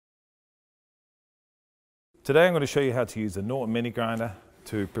Today I'm going to show you how to use the Norton mini grinder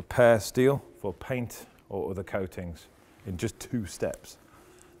to prepare steel for paint or other coatings in just 2 steps.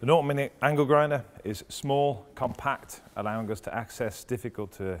 The Norton mini angle grinder is small, compact, allowing us to access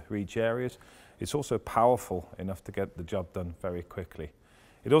difficult to reach areas. It's also powerful enough to get the job done very quickly.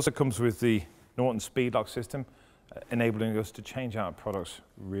 It also comes with the Norton SpeedLok system, enabling us to change out products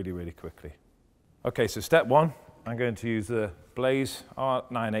really quickly. Okay, so step 1, I'm going to use the Blaze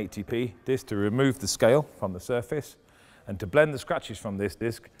R980p disc to remove the scale from the surface, and to blend the scratches from this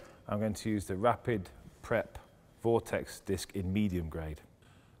disc, I'm going to use the RapidStrip Vortex disc in medium grade.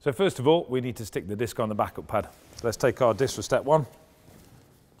 So first of all, we need to stick the disc on the backup pad. So let's take our disc for step 1,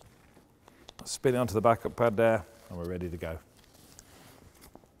 spin it onto the backup pad there, and we're ready to go.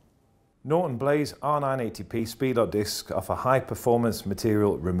 Norton Blaze R980p SpeedLok discs offer high performance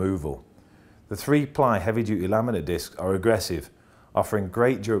material removal. The 3-ply heavy-duty laminate discs are aggressive, offering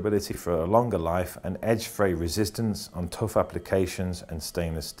great durability for a longer life and edge-fray resistance on tough applications and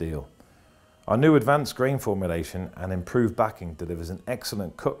stainless steel. Our new advanced grain formulation and improved backing delivers an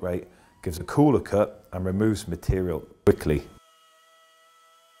excellent cut rate, gives a cooler cut and removes material quickly.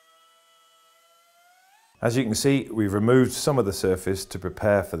 As you can see, we've removed some of the surface to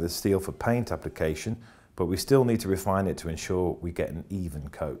prepare for the steel for paint application, but we still need to refine it to ensure we get an even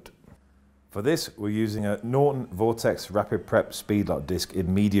coat. For this, we're using a Norton Vortex RapidStrip SpeedLok disc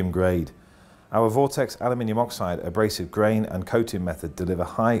in medium grade. Our Vortex aluminium oxide abrasive grain and coating method deliver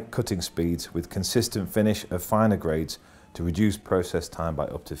high cutting speeds with consistent finish of finer grades to reduce process time by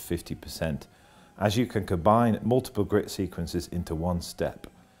up to 50%, as you can combine multiple grit sequences into one step.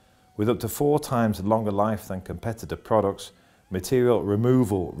 With up to 4 times longer life than competitor products, material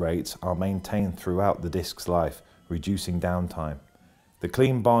removal rates are maintained throughout the disc's life, reducing downtime. The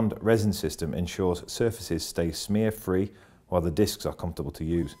Clean Bond resin system ensures surfaces stay smear-free while the discs are comfortable to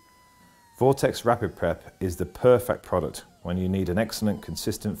use. Vortex RapidStrip is the perfect product when you need an excellent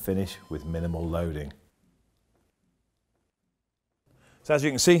consistent finish with minimal loading. So as you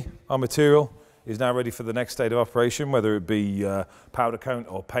can see, our material is now ready for the next state of operation, whether it be powder coat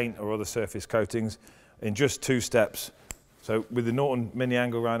or paint or other surface coatings, in just 2 steps. So with the Norton mini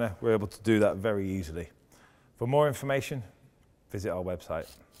angle grinder, we're able to do that very easily. For more information, visit our website.